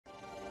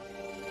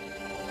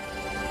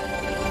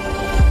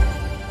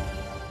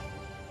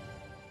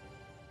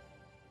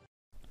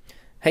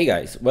Hey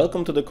guys,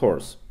 welcome to the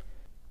course.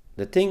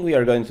 The thing we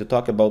are going to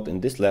talk about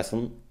in this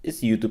lesson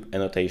is YouTube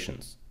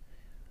annotations.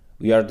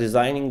 We are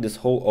designing this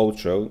whole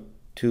outro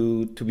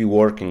to be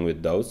working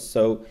with those,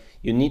 so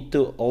you need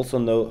to also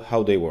know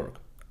how they work.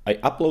 I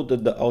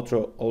uploaded the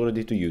outro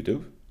already to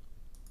YouTube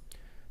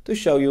to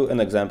show you an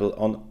example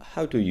on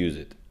how to use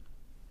it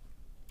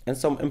and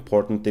some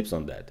important tips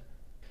on that.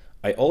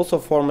 I also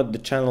formatted the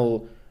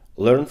channel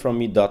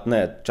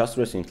learnfromme.net just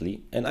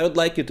recently, and I would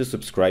like you to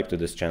subscribe to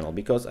this channel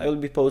because I will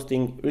be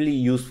posting really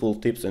useful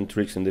tips and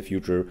tricks in the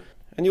future,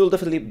 and you will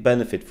definitely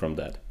benefit from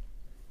that.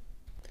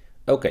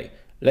 Okay,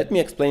 let me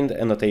explain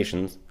the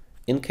annotations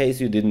in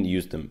case you didn't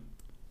use them.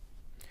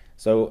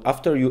 So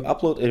after you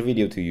upload a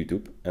video to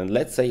YouTube, and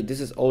let's say this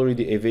is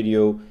already a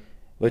video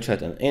which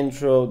had an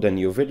intro, then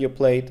your video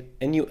played,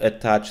 and you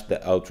attach the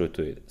outro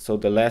to it. So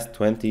the last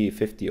 20,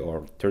 50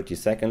 or 30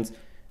 seconds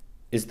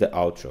is the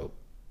outro.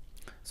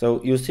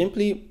 So you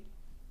simply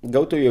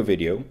go to your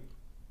video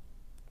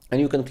and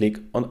you can click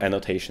on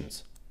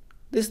Annotations.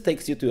 This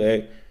takes you to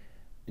a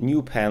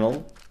new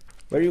panel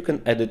where you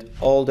can edit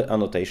all the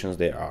annotations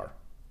there are.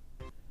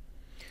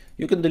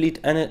 You can delete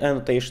any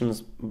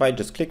annotations by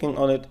just clicking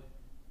on it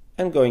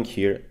and going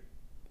here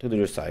to the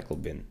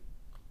recycle bin.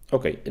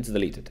 Okay, it's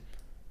deleted.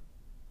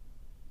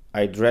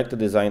 I drag the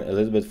design a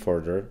little bit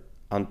further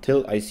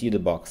until I see the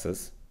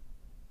boxes.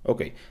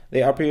 Okay,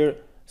 they appear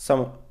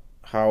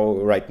somehow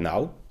right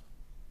now.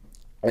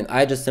 And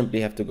I just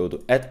simply have to go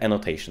to Add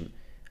Annotation.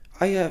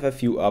 I have a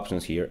few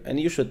options here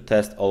and you should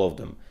test all of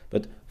them.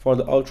 But for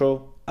the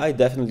outro, I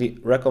definitely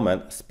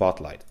recommend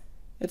Spotlight.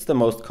 It's the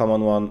most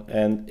common one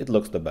and it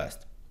looks the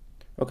best.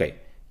 Okay,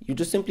 you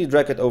just simply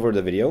drag it over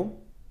the video.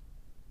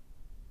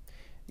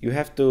 You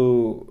have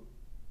to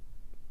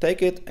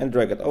take it and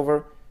drag it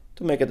over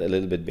to make it a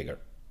little bit bigger.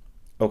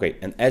 Okay,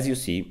 and as you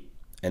see,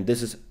 and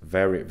this is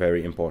very,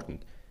 very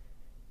important,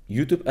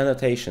 YouTube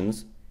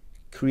Annotations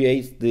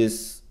creates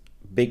this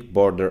big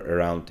border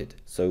around it.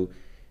 So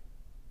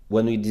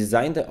when we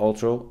design the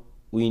outro,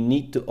 we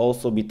need to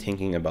also be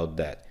thinking about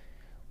that.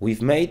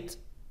 We've made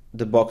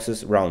the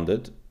boxes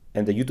rounded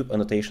and the YouTube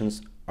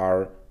annotations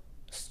are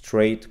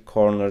straight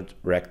cornered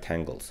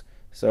rectangles.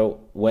 So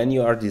when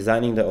you are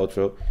designing the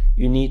outro,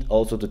 you need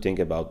also to think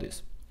about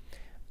this.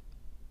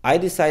 I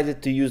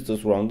decided to use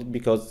those rounded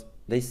because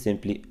they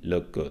simply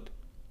look good.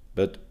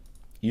 But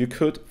you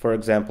could, for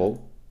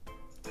example,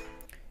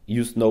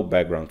 use no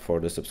background for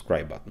the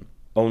subscribe button,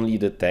 only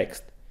the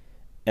text,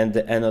 and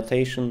the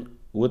annotation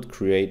would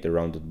create the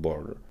rounded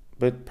border.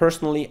 But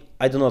personally,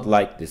 I do not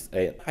like this.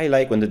 I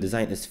like when the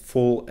design is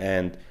full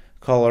and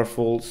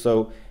colorful,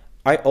 so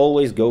I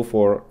always go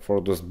for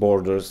those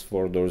borders,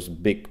 for those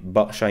big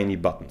shiny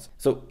buttons.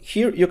 So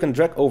here you can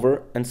drag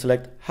over and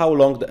select how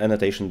long the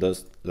annotation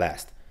does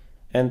last.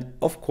 And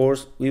of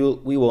course, we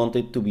want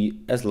it to be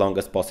as long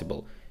as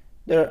possible.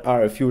 There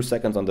are a few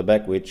seconds on the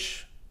back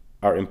which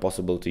are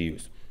impossible to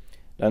use.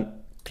 Then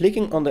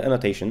clicking on the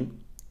annotation,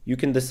 you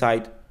can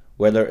decide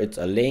whether it's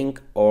a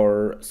link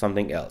or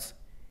something else.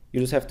 You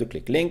just have to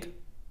click link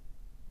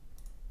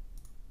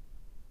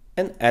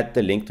and add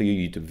the link to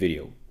your YouTube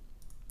video.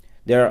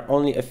 There are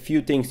only a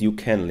few things you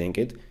can link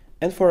it,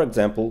 and for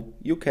example,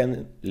 you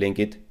can link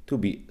it to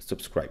be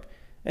subscribed.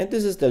 And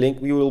this is the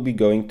link we will be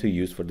going to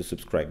use for the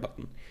subscribe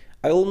button.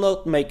 I will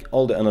not make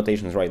all the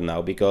annotations right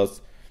now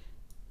because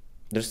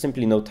there's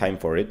simply no time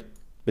for it,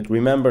 but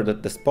remember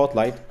that the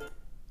spotlight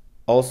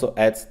also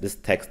adds this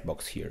text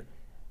box here.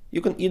 You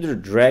can either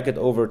drag it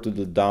over to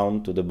the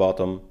down to the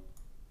bottom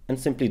and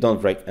simply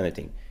don't write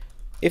anything.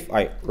 If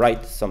I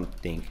write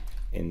something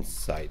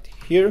inside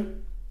here,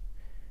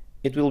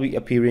 it will be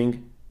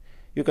appearing.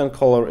 You can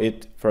color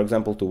it, for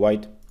example, to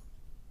white,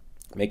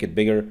 make it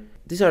bigger.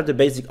 These are the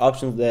basic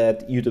options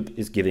that YouTube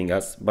is giving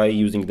us by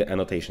using the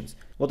annotations.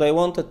 What I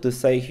wanted to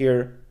say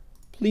here,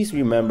 please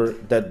remember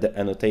that the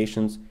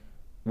annotations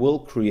will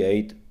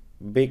create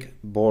big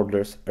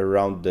borders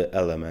around the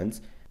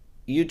elements.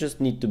 You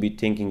just need to be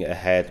thinking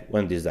ahead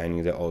when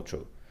designing the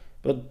outro.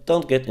 But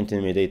don't get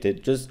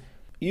intimidated, just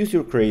use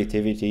your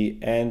creativity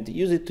and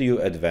use it to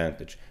your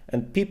advantage.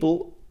 And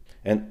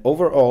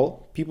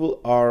overall, people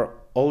are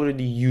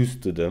already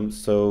used to them,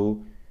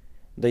 so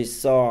they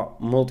saw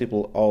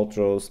multiple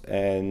outros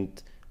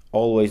and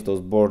always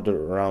those borders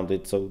around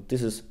it, so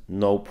this is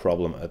no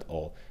problem at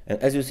all. And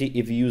as you see,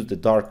 if you use the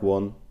dark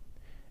one,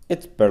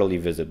 it's barely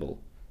visible.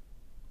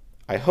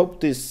 I hope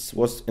this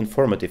was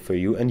informative for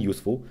you and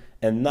useful,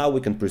 and now we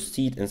can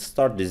proceed and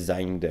start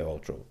designing the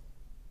outro.